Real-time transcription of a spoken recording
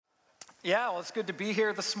Yeah, well, it's good to be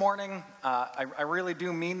here this morning. I really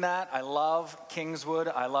do mean that. I love Kingswood.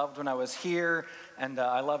 I loved when I was here, and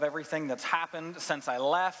I love everything that's happened since I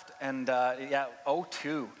left. And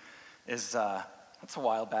 '02 is, that's a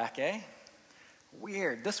while back, eh?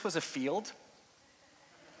 Weird. This was a field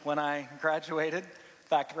when I graduated. In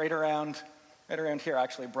fact, right around here, I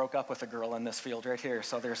actually broke up with a girl in this field right here.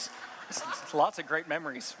 So there's lots of great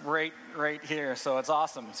memories right here. So it's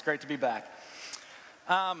awesome. It's great to be back.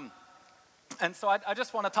 And so I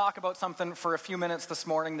just want to talk about something for a few minutes this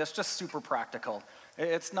morning that's just super practical.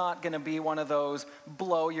 It's not going to be one of those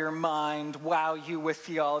blow your mind, wow you with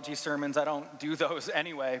theology sermons. I don't do those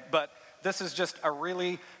anyway. But this is just a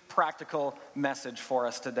really practical message for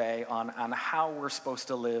us today on how we're supposed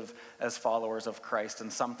to live as followers of Christ,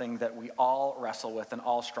 and something that we all wrestle with and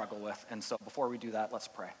all struggle with. And so before we do that, let's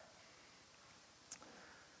pray.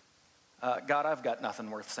 God, I've got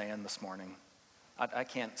nothing worth saying this morning. I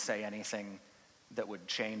can't say anything that would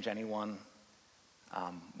change anyone.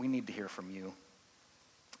 We need to hear from you.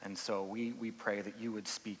 And so we pray that you would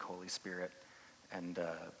speak, Holy Spirit, and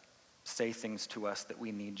say things to us that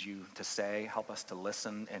we need you to say. Help us to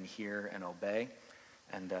listen and hear and obey.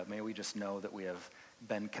 And may we just know that we have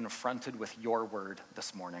been confronted with your word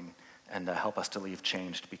this morning, and help us to leave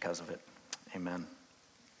changed because of it. Amen.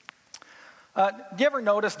 Do you ever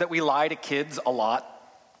notice that we lie to kids a lot?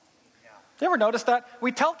 You ever notice that?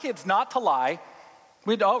 We tell kids not to lie.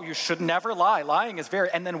 You should never lie. Lying is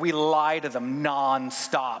and then we lie to them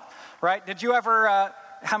nonstop, right? Did you ever,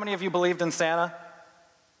 how many of you believed in Santa?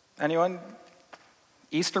 Anyone?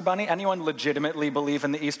 Easter Bunny? Anyone legitimately believe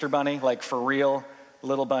in the Easter Bunny? Like for real?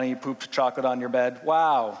 Little bunny pooped chocolate on your bed?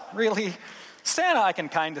 Wow, really? Santa I can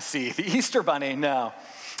kind of see. The Easter Bunny, no.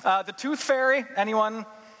 The Tooth Fairy? Anyone?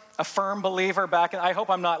 A firm believer back in, I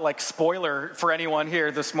hope I'm not like spoiler for anyone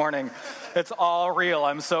here this morning. It's all real.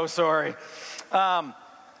 I'm so sorry.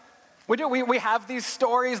 We have these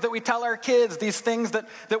stories that we tell our kids, these things that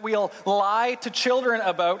we'll lie to children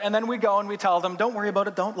about, and then we go and we tell them, don't worry about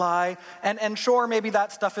it, don't lie. And sure, maybe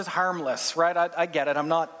that stuff is harmless, right? I get it. I'm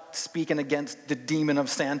not speaking against the demon of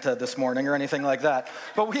Santa this morning or anything like that.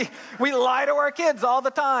 But we lie to our kids all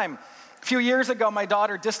the time. A few years ago, my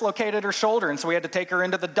daughter dislocated her shoulder, and so we had to take her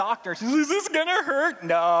into the doctor. She said, is this going to hurt?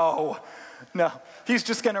 No. He's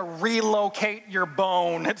just going to relocate your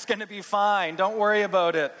bone. It's going to be fine. Don't worry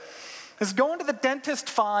about it. Is going to the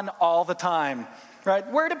dentist fun all the time, right?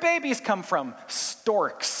 Where do babies come from?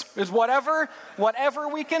 Storks. Is whatever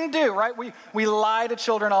we can do, right? We lie to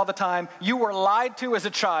children all the time. You were lied to as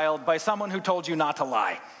a child by someone who told you not to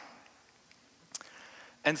lie.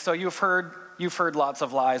 And so you've heard lots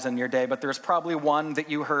of lies in your day, but there's probably one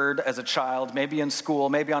that you heard as a child, maybe in school,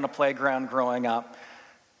 maybe on a playground growing up,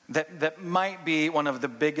 that might be one of the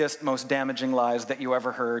biggest, most damaging lies that you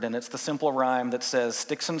ever heard. And it's the simple rhyme that says,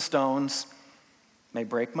 sticks and stones may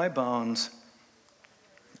break my bones,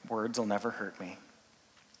 words will never hurt me,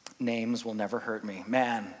 names will never hurt me.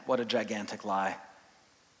 Man, what a gigantic lie.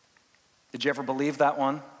 Did you ever believe that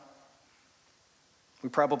one? We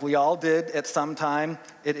probably all did at some time.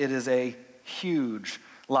 It is a huge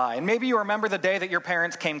lie. And maybe you remember the day that your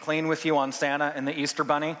parents came clean with you on Santa and the Easter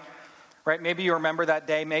Bunny, right? Maybe you remember that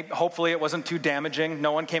day. Hopefully it wasn't too damaging.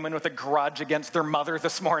 No one came in with a grudge against their mother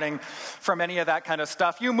this morning from any of that kind of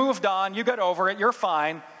stuff. You moved on, you got over it, you're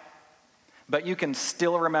fine. But you can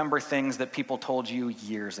still remember things that people told you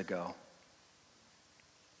years ago.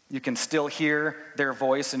 You can still hear their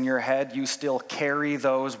voice in your head. You still carry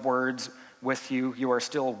those words with you. You are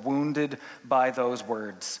still wounded by those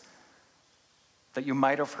words that you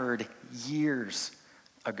might have heard years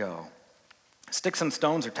ago. Sticks and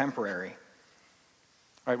stones are temporary.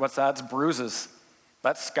 Right? What's that? It's bruises.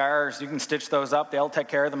 That's scars. You can stitch those up. They'll take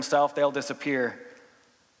care of themselves. They'll disappear.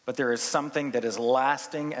 But there is something that is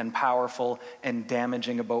lasting and powerful and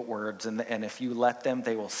damaging about words. And if you let them,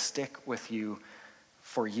 they will stick with you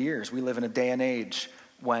for years. We live in a day and age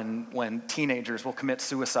when teenagers will commit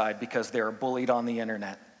suicide because they're bullied on the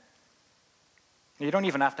internet. You don't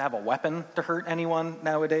even have to have a weapon to hurt anyone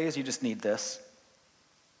nowadays. You just need this.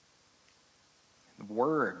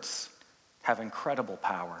 Words have incredible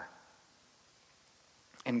power.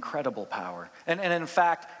 Incredible power. And in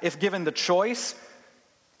fact, if given the choice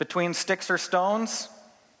between sticks or stones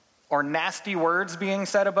or nasty words being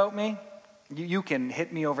said about me, you can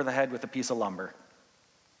hit me over the head with a piece of lumber.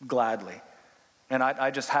 Gladly. And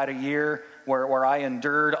I just had a year where I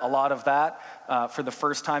endured a lot of that for the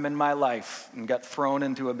first time in my life and got thrown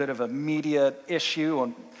into a bit of a media issue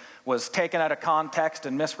and was taken out of context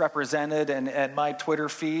and misrepresented. And my Twitter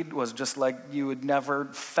feed was just like you would never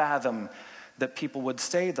fathom that people would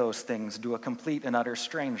say those things to a complete and utter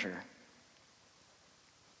stranger.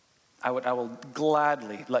 I will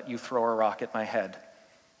gladly let you throw a rock at my head.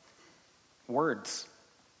 Words.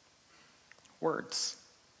 Words.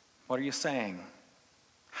 What are you saying?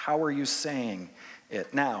 How are you saying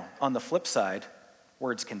it? Now, on the flip side,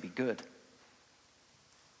 words can be good.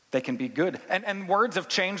 They can be good. And words have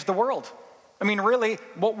changed the world. I mean, really,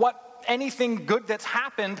 anything good that's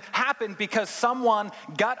happened because someone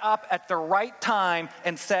got up at the right time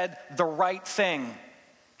and said the right thing.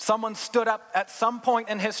 Someone stood up at some point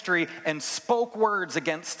in history and spoke words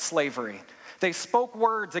against slavery. They spoke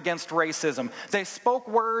words against racism. They spoke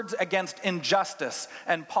words against injustice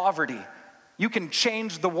and poverty. You can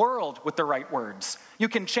change the world with the right words. You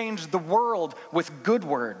can change the world with good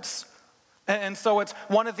words. And so it's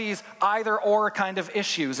one of these either-or kind of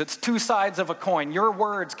issues. It's two sides of a coin. Your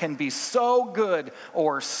words can be so good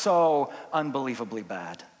or so unbelievably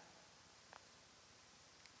bad.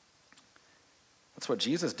 That's what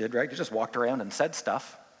Jesus did, right? He just walked around and said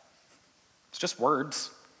stuff. It's just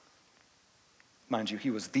words. Mind you,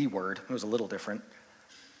 he was the Word. It was a little different.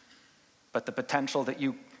 But the potential that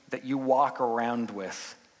you walk around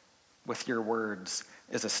with your words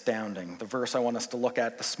is astounding. The verse I want us to look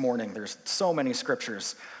at this morning, there's so many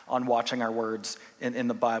scriptures on watching our words in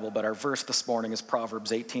the Bible, but our verse this morning is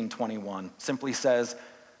Proverbs 18:21. Simply says,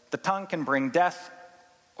 the tongue can bring death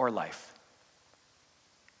or life.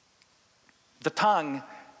 The tongue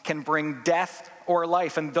can bring death or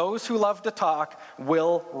life, and those who love to talk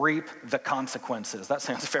will reap the consequences. That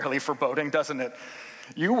sounds fairly foreboding, doesn't it?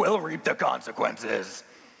 You will reap the consequences.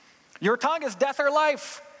 Your tongue is death or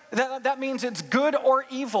life. That means it's good or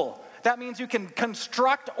evil. That means you can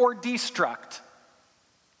construct or destruct.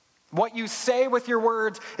 What you say with your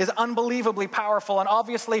words is unbelievably powerful. And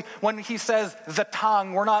obviously, when he says the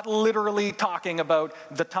tongue, we're not literally talking about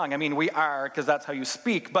the tongue. I mean, we are, because that's how you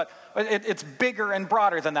speak. But it's bigger and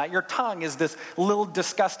broader than that. Your tongue is this little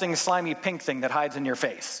disgusting, slimy pink thing that hides in your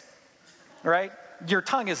face. Right? Your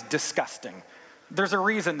tongue is disgusting. There's a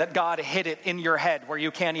reason that God hid it in your head where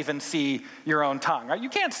you can't even see your own tongue. Right? You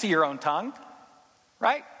can't see your own tongue.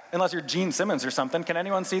 Right? Unless you're Gene Simmons or something. Can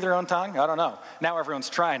anyone see their own tongue? I don't know. Now everyone's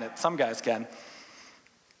trying it. Some guys can.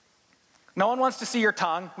 No one wants to see your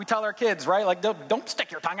tongue. We tell our kids, right? Like, don't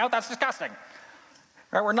stick your tongue out. That's disgusting.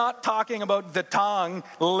 Right? We're not talking about the tongue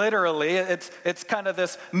literally. It's kind of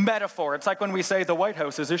this metaphor. It's like when we say the White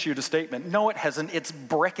House has issued a statement. No, it hasn't. It's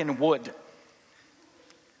brick and wood.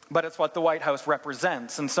 But it's what the White House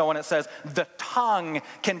represents. And so when it says the tongue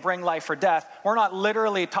can bring life or death, we're not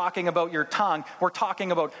literally talking about your tongue. We're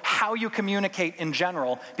talking about how you communicate in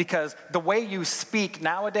general, because the way you speak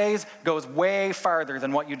nowadays goes way farther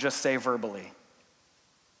than what you just say verbally.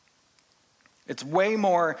 It's way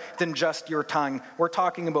more than just your tongue. We're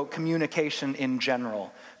talking about communication in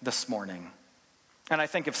general this morning. And I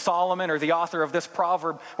think if Solomon, or the author of this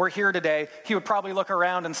proverb, were here today, he would probably look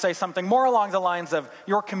around and say something more along the lines of,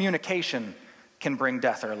 your communication can bring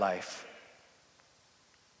death or life.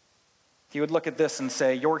 He would look at this and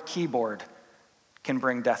say, your keyboard can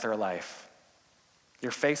bring death or life.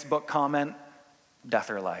 Your Facebook comment, death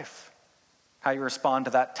or life. How you respond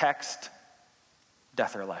to that text,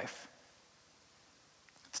 death or life.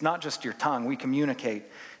 It's not just your tongue. We communicate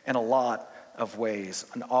in a lot of ways,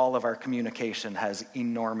 and all of our communication has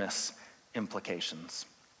enormous implications.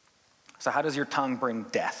 So how does your tongue bring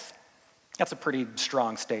death? That's a pretty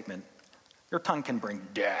strong statement. Your tongue can bring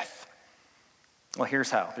death. Well,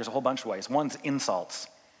 here's how. There's a whole bunch of ways. One's insults.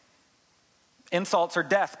 Insults are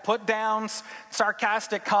death. Put downs,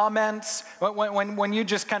 sarcastic comments, when you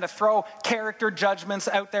just kind of throw character judgments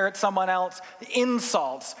out there at someone else,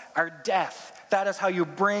 insults are death. That is how you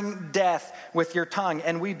bring death with your tongue.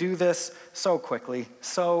 And we do this so quickly,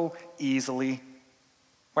 so easily,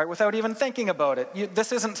 right? Without even thinking about it.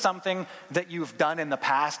 This isn't something that you've done in the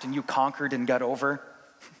past and you conquered and got over.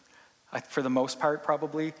 For the most part,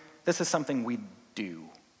 probably. This is something we do.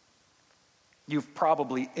 You've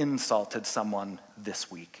probably insulted someone this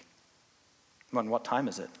week. What time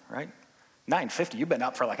is it, right? 9:50. You've been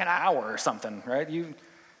up for like an hour or something, right?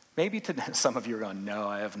 Some of you are going, no,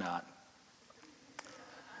 I have not.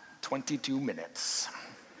 22 minutes.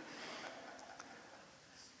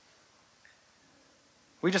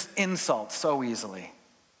 We just insult so easily.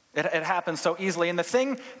 It happens so easily. And the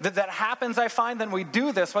thing that happens, I find, when we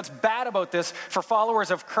do this, what's bad about this for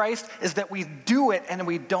followers of Christ is that we do it and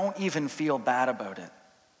we don't even feel bad about it.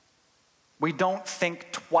 We don't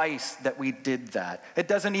think twice that we did that. It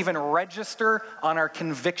doesn't even register on our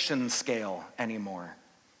conviction scale anymore.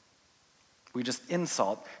 We just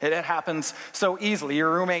insult. It happens so easily.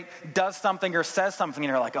 Your roommate does something or says something and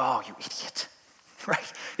you're like, oh, you idiot.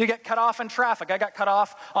 right? You get cut off in traffic. I got cut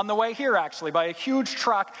off on the way here, actually, by a huge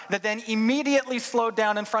truck that then immediately slowed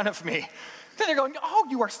down in front of me. Then they're going, oh,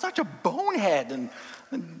 you are such a bonehead.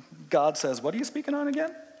 And God says, what are you speaking on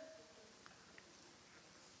again?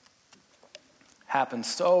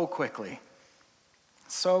 Happens so quickly,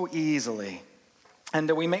 so easily.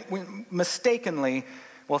 And we mistakenly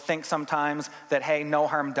will think sometimes that, hey, no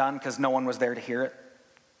harm done because no one was there to hear it.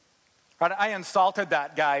 Right? I insulted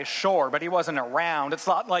that guy, sure, but he wasn't around. It's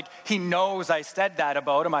not like he knows I said that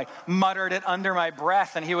about him. I muttered it under my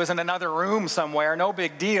breath and he was in another room somewhere. No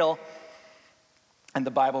big deal. And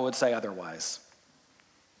the Bible would say otherwise.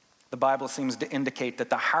 The Bible seems to indicate that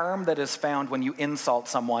the harm that is found when you insult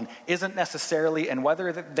someone isn't necessarily in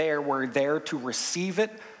whether they were there to receive it,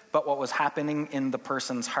 but what was happening in the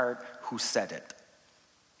person's heart who said it.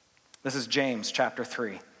 This is James chapter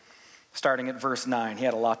 3, starting at verse 9. He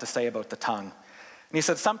had a lot to say about the tongue. And he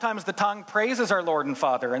said, sometimes the tongue praises our Lord and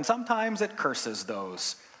Father, and sometimes it curses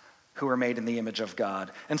those who are made in the image of God.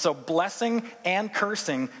 And so blessing and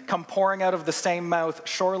cursing come pouring out of the same mouth.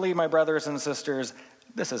 Surely, my brothers and sisters,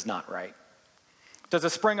 this is not right. Does a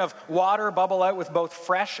spring of water bubble out with both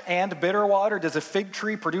fresh and bitter water? Does a fig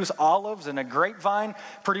tree produce olives and a grapevine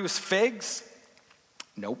produce figs?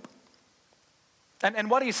 Nope.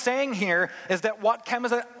 And what he's saying here is that what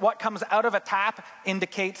comes out of a tap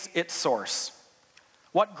indicates its source.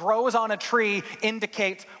 What grows on a tree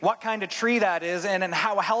indicates what kind of tree that is and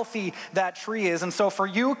how healthy that tree is. And so for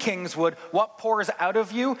you, Kingswood, what pours out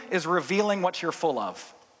of you is revealing what you're full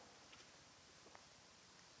of.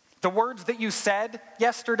 The words that you said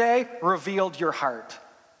yesterday revealed your heart.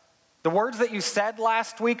 The words that you said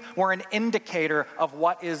last week were an indicator of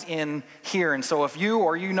what is in here. And so if you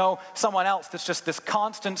or you know someone else that's just this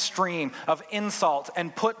constant stream of insults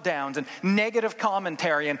and put downs and negative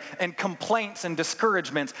commentary and complaints and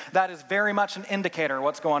discouragements, that is very much an indicator of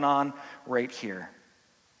what's going on right here.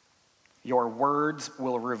 Your words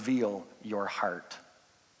will reveal your heart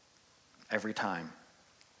every time.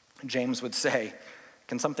 James would say,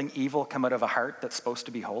 can something evil come out of a heart that's supposed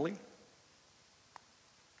to be holy?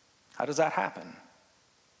 How does that happen?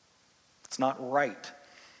 It's not right.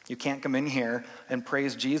 You can't come in here and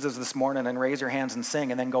praise Jesus this morning and raise your hands and sing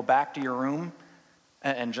and then go back to your room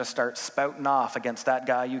and just start spouting off against that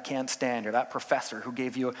guy you can't stand or that professor who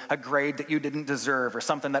gave you a grade that you didn't deserve or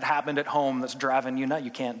something that happened at home that's driving you nuts.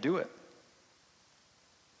 You can't do it.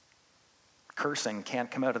 Cursing can't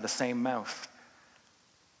come out of the same mouth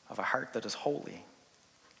of a heart that is holy.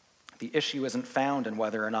 The issue isn't found in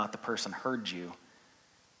whether or not the person heard you.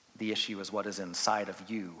 The issue is what is inside of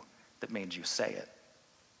you that made you say it.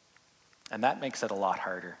 And that makes it a lot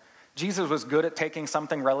harder. Jesus was good at taking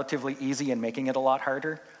something relatively easy and making it a lot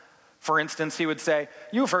harder. For instance, he would say,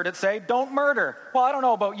 you've heard it say, don't murder. Well, I don't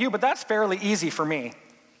know about you, but that's fairly easy for me.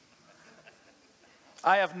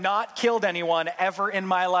 I have not killed anyone ever in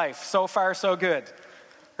my life. So far, so good.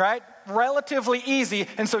 Right? Relatively easy.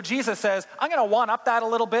 And so Jesus says, I'm going to one-up that a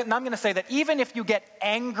little bit, and I'm going to say that even if you get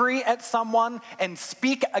angry at someone and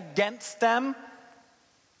speak against them,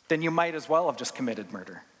 then you might as well have just committed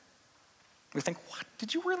murder. We think, what?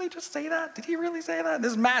 Did you really just say that? Did he really say that?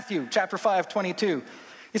 This is Matthew chapter 5:22.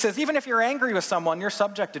 He says, even if you're angry with someone, you're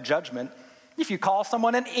subject to judgment. If you call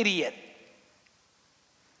someone an idiot,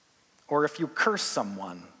 or if you curse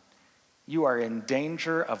someone, you are in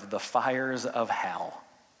danger of the fires of hell.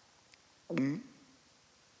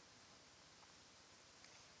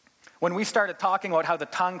 When we started talking about how the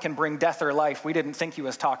tongue can bring death or life, we didn't think he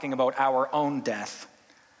was talking about our own death.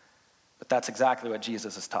 But that's exactly what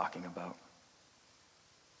Jesus is talking about.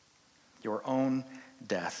 Your own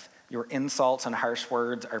death. Your insults and harsh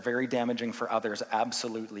words are very damaging for others,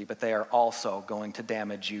 absolutely, but they are also going to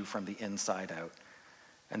damage you from the inside out.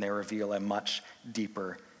 And they reveal a much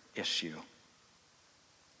deeper issue.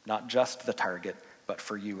 Not just the target, but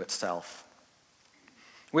for you itself.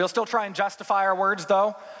 We'll still try and justify our words,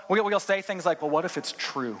 though. We'll say things like, well, what if it's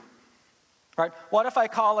true? Right? What if I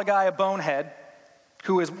call a guy a bonehead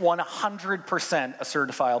who is 100% a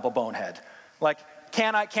certifiable bonehead? Like,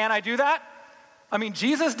 can I do that? I mean,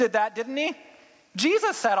 Jesus did that, didn't he?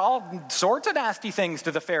 Jesus said all sorts of nasty things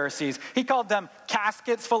to the Pharisees. He called them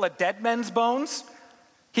caskets full of dead men's bones.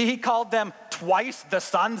 He called them twice the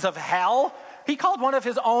sons of hell. He called one of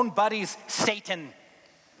his own buddies Satan,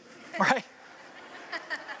 right?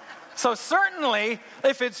 So certainly,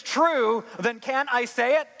 if it's true, then can't I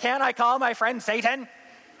say it? Can I call my friend Satan?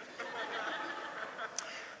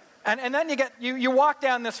 And then you walk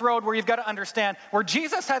down this road where you've got to understand where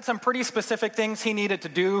Jesus had some pretty specific things he needed to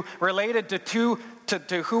do related to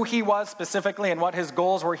who he was specifically and what his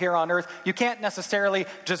goals were here on earth. You can't necessarily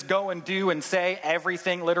just go and do and say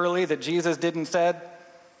everything literally that Jesus did and said.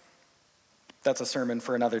 That's a sermon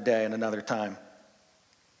for another day and another time.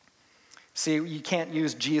 See, you can't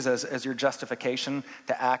use Jesus as your justification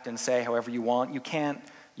to act and say however you want. You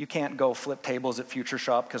can't go flip tables at Future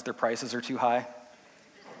Shop because their prices are too high.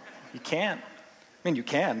 You can't. I mean, you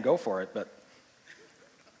can, go for it, but...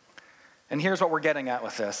 And here's what we're getting at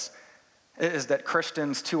with this, is that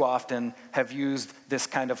Christians too often have used this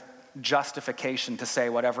kind of justification to say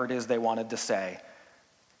whatever it is they wanted to say,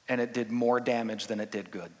 and it did more damage than it did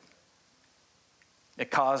good. It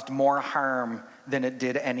caused more harm than it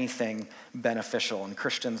did anything beneficial. And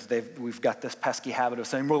Christians, we've got this pesky habit of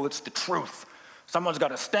saying, well, it's the truth. Someone's got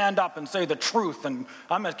to stand up and say the truth, and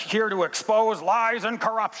I'm here to expose lies and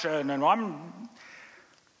corruption, and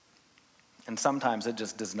sometimes it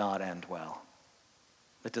just does not end well.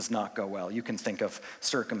 It does not go well. You can think of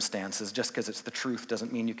circumstances. Just because it's the truth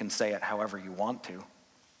doesn't mean you can say it however you want to.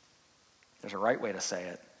 There's a right way to say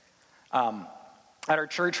it. At our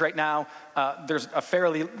church right now, there's a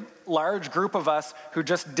fairly large group of us who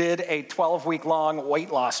just did a 12-week-long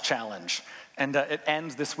weight loss challenge. And it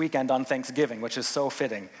ends this weekend on Thanksgiving, which is so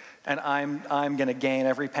fitting. And I'm going to gain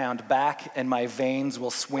every pound back, and my veins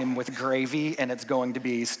will swim with gravy, and it's going to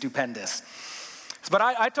be stupendous. But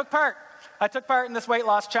I took part. I took part in this weight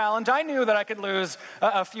loss challenge. I knew that I could lose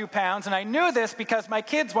a few pounds, and I knew this because my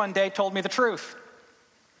kids one day told me the truth.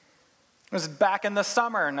 It was back in the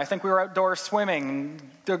summer, and I think we were outdoors swimming,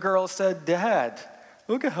 and the girl said, "Dad,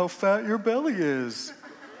 look at how fat your belly is.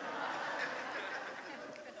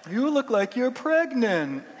 You look like you're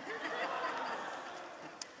pregnant."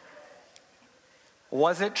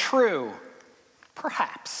 Was it true?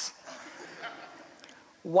 Perhaps.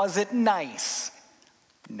 Was it nice?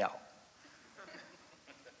 No.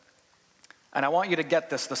 And I want you to get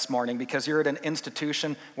this morning because you're at an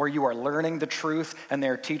institution where you are learning the truth and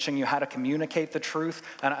they're teaching you how to communicate the truth.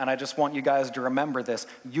 And I just want you guys to remember this.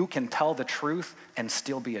 You can tell the truth and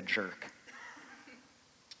still be a jerk.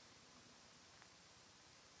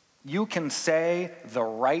 You can say the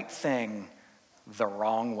right thing the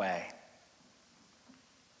wrong way.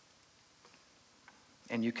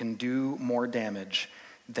 And you can do more damage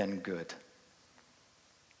than good.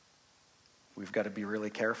 We've got to be really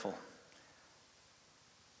careful,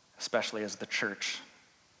 especially as the church.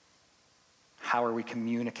 How are we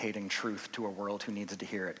communicating truth to a world who needs to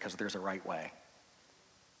hear it? Because there's a right way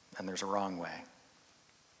and there's a wrong way.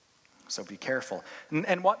 So be careful.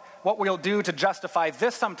 And what we'll do to justify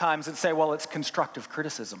this sometimes is say, well, it's constructive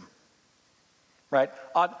criticism. Right?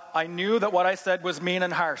 I knew that what I said was mean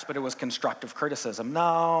and harsh, but it was constructive criticism.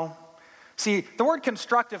 No. See, the word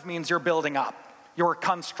constructive means you're building up. You're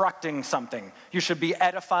constructing something. You should be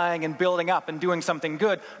edifying and building up and doing something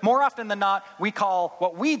good. More often than not, we call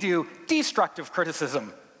what we do destructive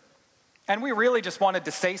criticism. And we really just wanted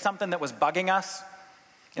to say something that was bugging us.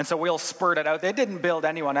 And so we'll spurt it out. They didn't build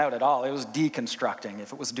anyone out at all. It was deconstructing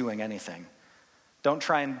if it was doing anything. Don't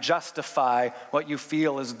try and justify what you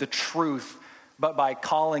feel is the truth, but by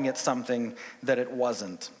calling it something that it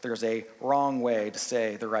wasn't. There's a wrong way to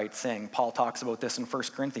say the right thing. Paul talks about this in 1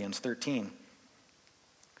 Corinthians 13.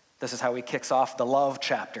 This is how he kicks off the love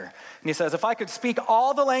chapter. And he says, if I could speak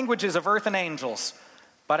all the languages of earth and angels,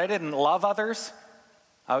 but I didn't love others,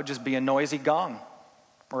 I would just be a noisy gong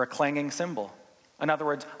or a clanging cymbal. In other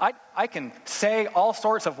words, I can say all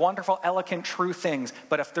sorts of wonderful, eloquent, true things,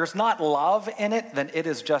 but if there's not love in it, then it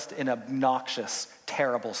is just an obnoxious,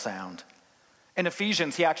 terrible sound. In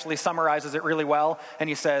Ephesians, he actually summarizes it really well, and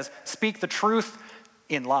he says, speak the truth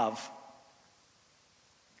in love.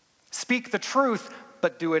 Speak the truth,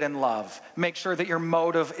 but do it in love. Make sure that your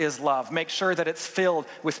motive is love. Make sure that it's filled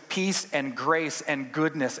with peace and grace and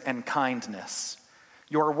goodness and kindness.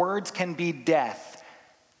 Your words can be death,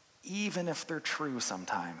 even if they're true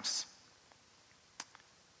sometimes.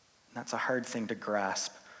 And that's a hard thing to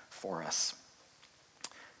grasp for us.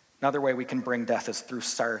 Another way we can bring death is through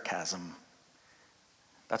sarcasm.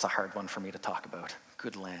 That's a hard one for me to talk about.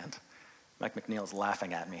 Good land. Mike McNeil's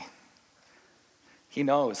laughing at me. He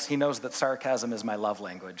knows that sarcasm is my love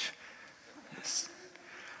language.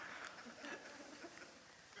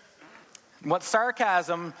 What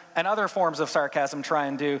sarcasm and other forms of sarcasm try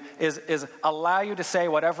and do is allow you to say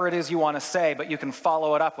whatever it is you want to say, but you can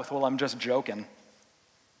follow it up with, well, I'm just joking.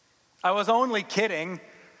 I was only kidding,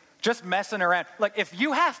 just messing around. Like, if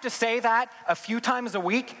you have to say that a few times a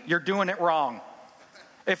week, you're doing it wrong.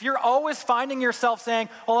 If you're always finding yourself saying,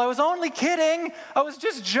 well, I was only kidding, I was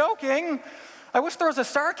just joking, I wish there was a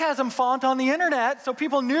sarcasm font on the internet so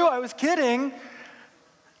people knew I was kidding,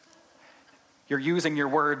 you're using your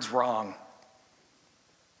words wrong.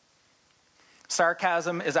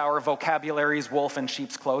 Sarcasm is our vocabulary's wolf in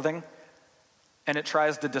sheep's clothing, and it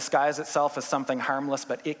tries to disguise itself as something harmless,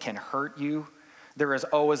 but it can hurt you. There is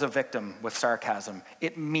always a victim with sarcasm.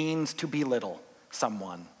 It means to belittle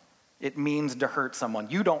someone. It means to hurt someone.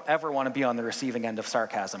 You don't ever want to be on the receiving end of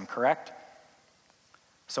sarcasm, correct?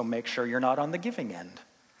 So make sure you're not on the giving end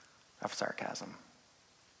of sarcasm.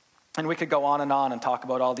 And we could go on and talk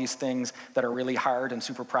about all these things that are really hard and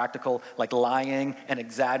super practical, like lying and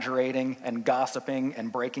exaggerating and gossiping and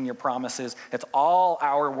breaking your promises. It's all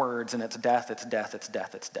our words, and it's death, it's death, it's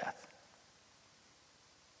death, it's death.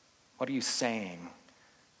 What are you saying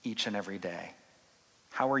each and every day?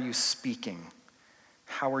 How are you speaking?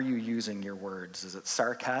 How are you using your words? Is it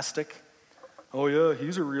sarcastic? Oh yeah,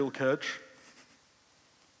 he's a real catch.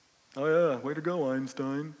 Oh yeah, way to go,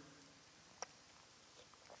 Einstein.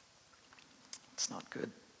 It's not good.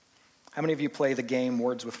 How many of you play the game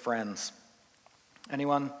Words with Friends?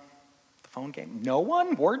 Anyone? The phone game? No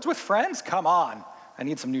one? Words with Friends? Come on. I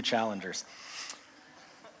need some new challengers.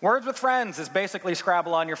 Words with Friends is basically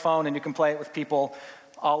Scrabble on your phone, and you can play it with people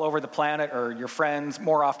all over the planet or your friends.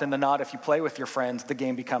 More often than not, if you play with your friends, the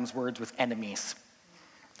game becomes Words with Enemies.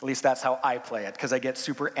 At least that's how I play it, because I get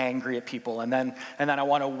super angry at people, and then I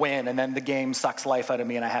want to win, and then the game sucks life out of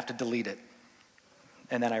me, and I have to delete it.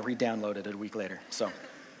 And then I re-download it a week later. So it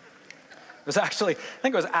was actually, I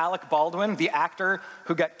think it was Alec Baldwin, the actor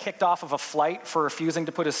who got kicked off of a flight for refusing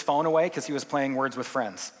to put his phone away because he was playing Words with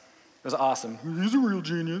Friends. It was awesome. He's a real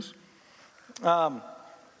genius.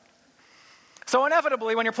 So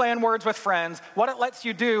inevitably, when you're playing Words with Friends, what it lets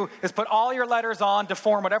you do is put all your letters on to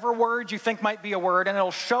form whatever word you think might be a word, and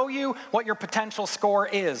it'll show you what your potential score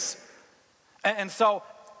is. And so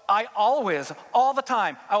I always, all the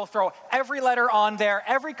time, I will throw every letter on there,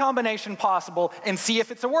 every combination possible, and see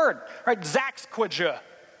if it's a word. Right? Zaxquidja.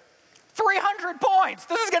 300 points.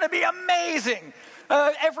 This is going to be amazing.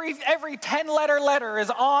 Every 10-letter letter is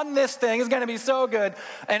on this thing. It's going to be so good.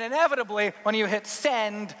 And inevitably, when you hit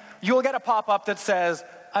send, you'll get a pop-up that says,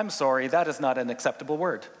 I'm sorry, that is not an acceptable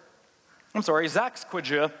word. I'm sorry,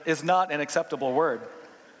 Zaxquidja is not an acceptable word.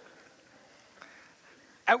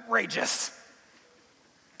 Outrageous.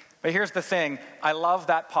 But here's the thing. I love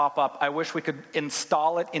that pop-up. I wish we could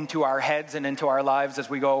install it into our heads and into our lives as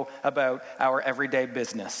we go about our everyday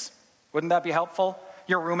business. Wouldn't that be helpful?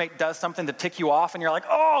 Your roommate does something to tick you off, and you're like,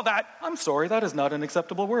 I'm sorry, that is not an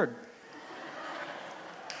acceptable word.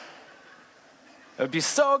 It would be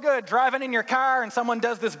so good driving in your car and someone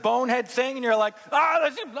does this bonehead thing, and you're like,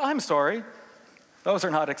 I'm sorry. Those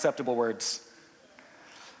are not acceptable words.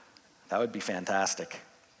 That would be fantastic.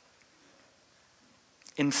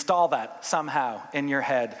 Install that somehow in your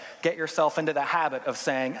head. Get yourself into the habit of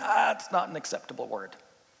saying, it's not an acceptable word.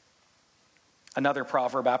 Another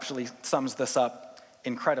proverb actually sums this up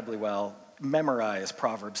incredibly well. Memorize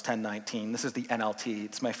Proverbs 10:19. This is the NLT.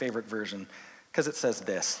 It's my favorite version because it says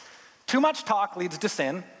this. Too much talk leads to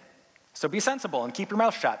sin, so be sensible and keep your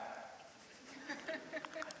mouth shut.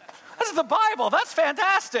 This is the Bible. That's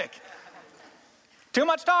fantastic. Too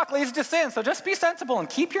much talk leads to sin, so just be sensible and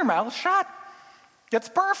keep your mouth shut. It's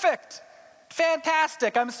perfect.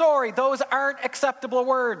 Fantastic. I'm sorry. Those aren't acceptable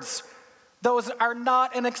words. Those are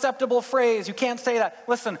not an acceptable phrase. You can't say that.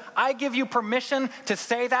 Listen, I give you permission to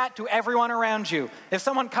say that to everyone around you. If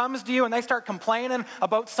someone comes to you and they start complaining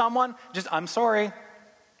about someone, I'm sorry.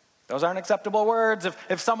 Those aren't acceptable words.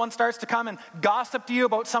 If someone starts to come and gossip to you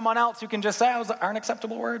about someone else, you can just say, those aren't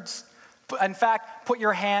acceptable words. In fact, put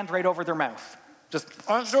your hand right over their mouth.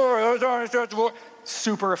 I'm sorry, those aren't acceptable.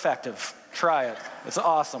 Super effective. Try it. It's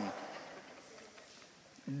awesome.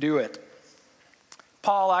 Do it.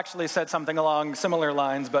 Paul actually said something along similar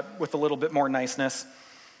lines, but with a little bit more niceness.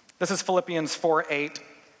 This is Philippians 4:8.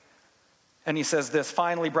 And he says this,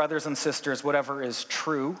 finally, brothers and sisters, whatever is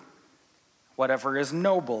true, whatever is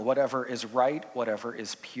noble, whatever is right, whatever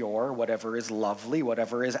is pure, whatever is lovely,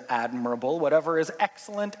 whatever is admirable, whatever is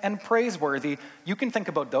excellent and praiseworthy, you can think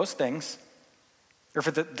about those things. Or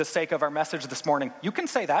for the sake of our message this morning, you can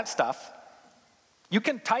say that stuff. You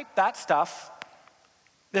can type that stuff.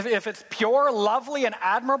 If it's pure, lovely, and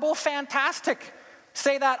admirable, fantastic.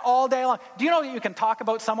 Say that all day long. Do you know that you can talk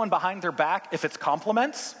about someone behind their back if it's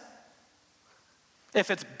compliments? If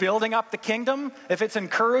it's building up the kingdom? If it's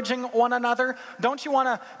encouraging one another? Don't you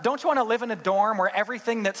want to live in a dorm where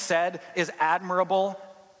everything that's said is admirable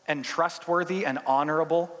and trustworthy and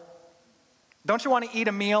honorable? Don't you want to eat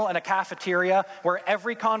a meal in a cafeteria where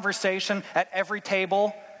every conversation at every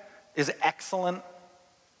table is excellent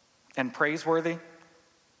and praiseworthy?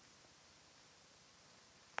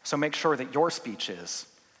 So make sure that your speech is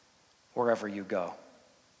wherever you go.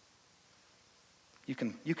 You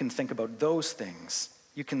can think about those things.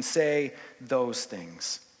 You can say those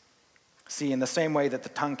things. See, in the same way that the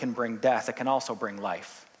tongue can bring death, it can also bring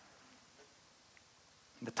life.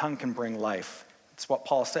 The tongue can bring life. It's what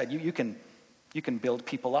Paul said. You can build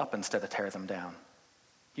people up instead of tear them down.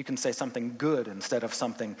 You can say something good instead of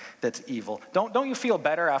something that's evil. Don't you feel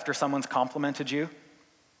better after someone's complimented you?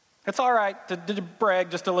 It's all right to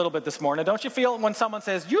brag just a little bit this morning. Don't you feel when someone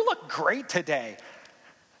says, "You look great today"?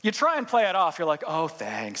 You try and play it off. You're like, "Oh,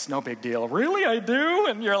 thanks, no big deal." "Really, I do?"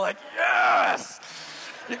 And you're like, "Yes,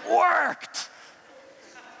 it worked."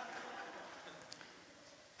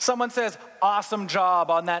 Someone says, "Awesome job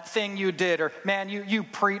on that thing you did," or "Man, you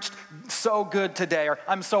preached so good today," or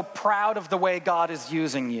 "I'm so proud of the way God is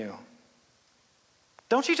using you."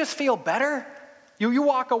 Don't you just feel better? You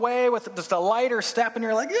walk away with just a lighter step and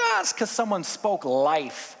you're like, "Yes," because someone spoke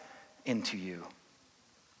life into you.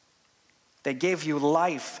 They gave you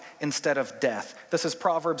life instead of death. This is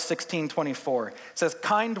Proverbs 16:24. It says,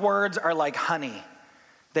 "Kind words are like honey.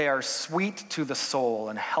 They are sweet to the soul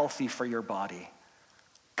and healthy for your body."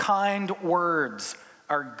 Kind words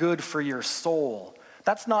are good for your soul.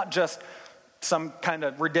 That's not just some kind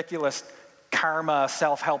of ridiculous karma,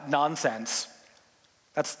 self-help nonsense.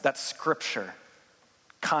 That's scripture.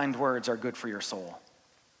 Kind words are good for your soul.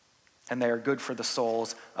 And they are good for the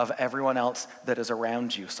souls of everyone else that is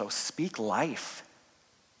around you. So speak life.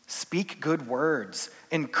 Speak good words.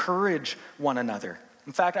 Encourage one another.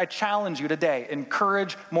 In fact, I challenge you today,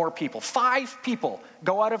 encourage more people. 5 people.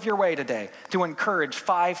 Go out of your way today to encourage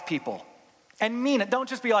 5 people. And mean it. Don't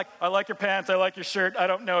just be like, "I like your pants, I like your shirt, I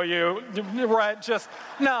don't know you." Right? Just,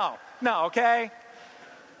 no, okay?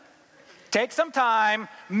 Take some time,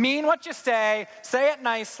 mean what you say it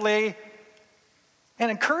nicely, and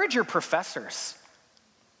encourage your professors.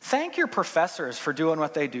 Thank your professors for doing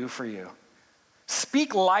what they do for you.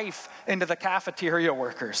 Speak life into the cafeteria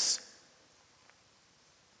workers.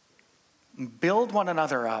 Build one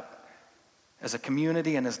another up as a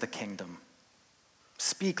community and as the kingdom.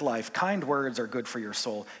 Speak life. Kind words are good for your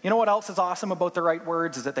soul. You know what else is awesome about the right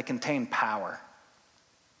words is that they contain power.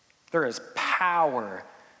 There is power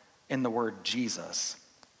in the word Jesus.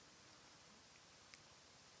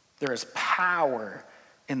 There is power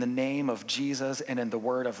in the name of Jesus and in the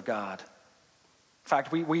word of God. In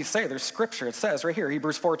fact, we say there's scripture. It says right here,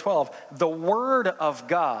 Hebrews 4:12, "The word of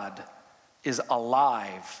God is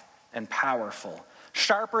alive and powerful,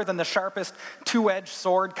 sharper than the sharpest two-edged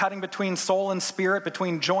sword, cutting between soul and spirit,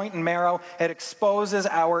 between joint and marrow. It exposes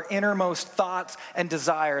our innermost thoughts and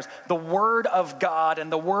desires." The word of God and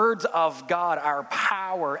the words of God are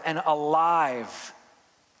power and alive.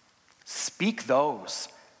 Speak those.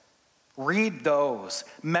 Read those.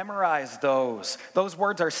 Memorize those. Those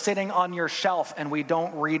words are sitting on your shelf and we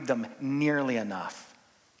don't read them nearly enough.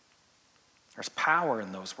 There's power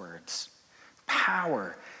in those words.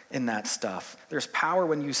 Power in that stuff. There's power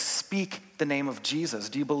when you speak the name of Jesus.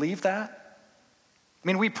 Do you believe that? I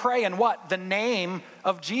mean, we pray in what? The name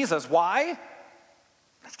of Jesus. Why?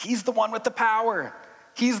 He's the one with the power.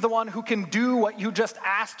 He's the one who can do what you just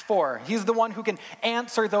asked for. He's the one who can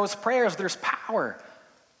answer those prayers. There's power.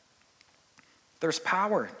 There's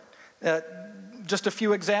power. Just a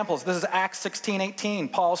few examples. This is Acts 16:18.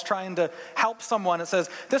 Paul's trying to help someone. It says,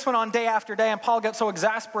 "This went on day after day, and Paul got so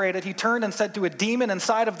exasperated, he turned and said to a demon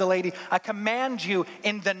inside of the lady, 'I command you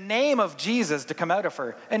in the name of Jesus to come out of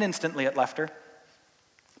her.' And instantly it left her."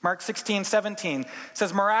 Mark 16:17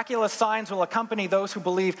 says, "Miraculous signs will accompany those who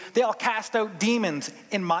believe. They'll cast out demons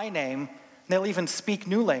in my name. They'll even speak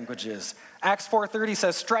new languages." Acts 4:30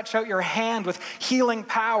 says, "Stretch out your hand with healing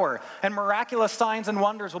power, and miraculous signs and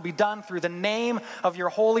wonders will be done through the name of your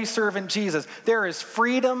holy servant Jesus." There is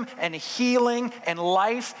freedom and healing and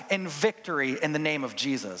life and victory in the name of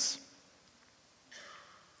Jesus.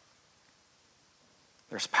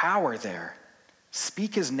 There's power there.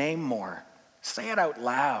 Speak his name more. Say it out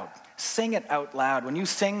loud. Sing it out loud. When you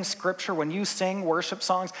sing scripture, when you sing worship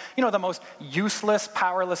songs, you know the most useless,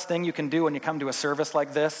 powerless thing you can do when you come to a service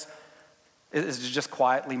like this is to just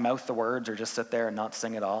quietly mouth the words or just sit there and not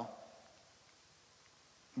sing at all.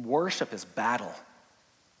 Worship is battle.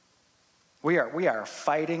 We are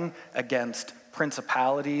fighting against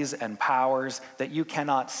principalities and powers that you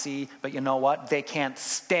cannot see, but you know what? They can't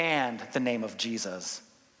stand the name of Jesus.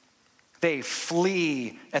 They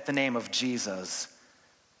flee at the name of Jesus.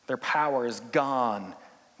 Their power is gone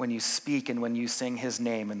when you speak and when you sing his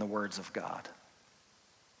name in the words of God.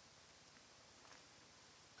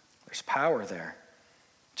 There's power there.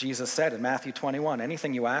 Jesus said in Matthew 21,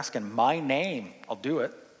 anything you ask in my name, I'll do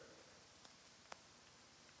it.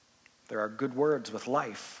 There are good words with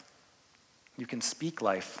life. You can speak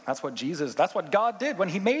life. That's what God did when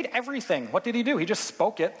he made everything. What did he do? He just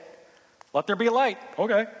spoke it. Let there be light.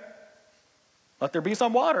 Okay. Let there be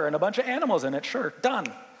some water and a bunch of animals in it. Sure, done.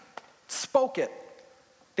 Spoke it.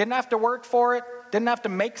 Didn't have to work for it. Didn't have to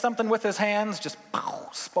make something with his hands. Just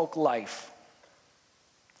spoke life.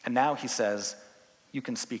 And now he says, you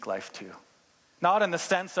can speak life too. Not in the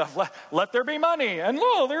sense of let there be money. And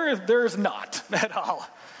lo, there's not at all.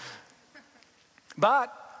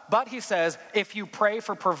 But he says, if you pray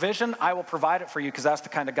for provision, I will provide it for you because that's the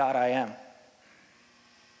kind of God I am.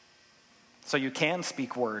 So you can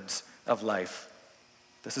speak words of life.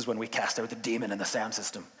 This is when we cast out the demon in the sound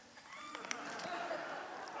system.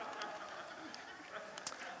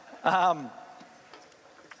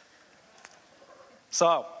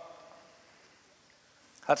 So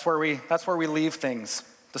that's where we leave things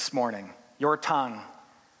this morning. Your tongue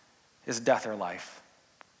is death or life.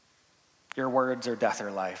 Your words are death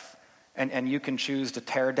or life. And you can choose to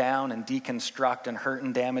tear down and deconstruct and hurt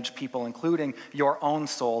and damage people, including your own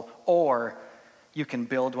soul, or you can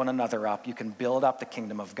build one another up. You can build up the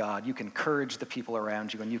kingdom of God. You can encourage the people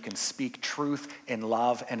around you, and you can speak truth in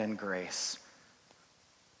love and in grace.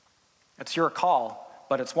 It's your call,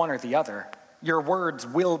 but it's one or the other. Your words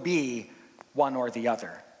will be one or the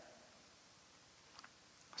other.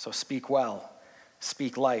 So speak well,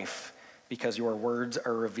 speak life, because your words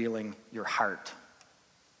are revealing your heart.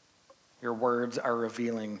 Your words are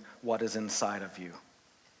revealing what is inside of you.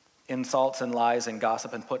 Insults and lies and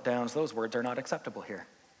gossip and put-downs, those words are not acceptable here.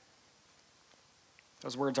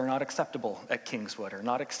 Those words are not acceptable at Kingswood, or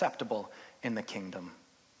not acceptable in the kingdom.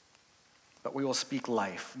 But we will speak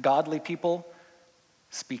life. Godly people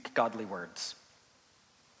speak godly words.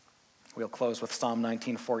 We'll close with Psalm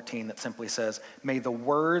 19:14 that simply says, may the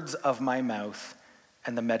words of my mouth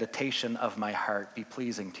and the meditation of my heart be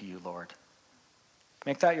pleasing to you, Lord.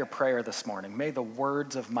 Make that your prayer this morning. May the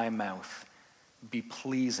words of my mouth be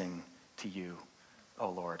pleasing to you, O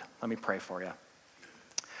Lord. Let me pray for you.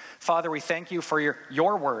 Father, we thank you for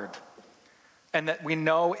your word, and that we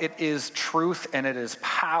know it is truth and it is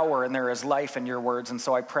power and there is life in your words. And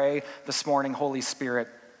so I pray this morning, Holy Spirit,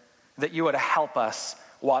 that you would help us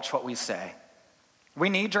watch what we say. We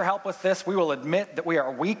need your help with this. We will admit that we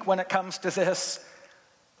are weak when it comes to this.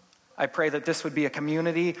 I pray that this would be a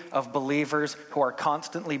community of believers who are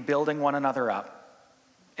constantly building one another up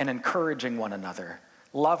and encouraging one another,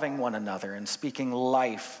 loving one another, and speaking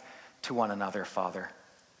life to one another, Father.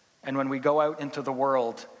 And when we go out into the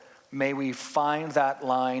world, may we find that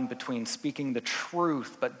line between speaking the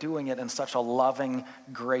truth but doing it in such a loving,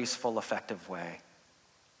 graceful, effective way.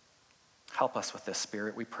 Help us with this,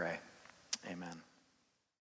 Spirit, we pray. Amen.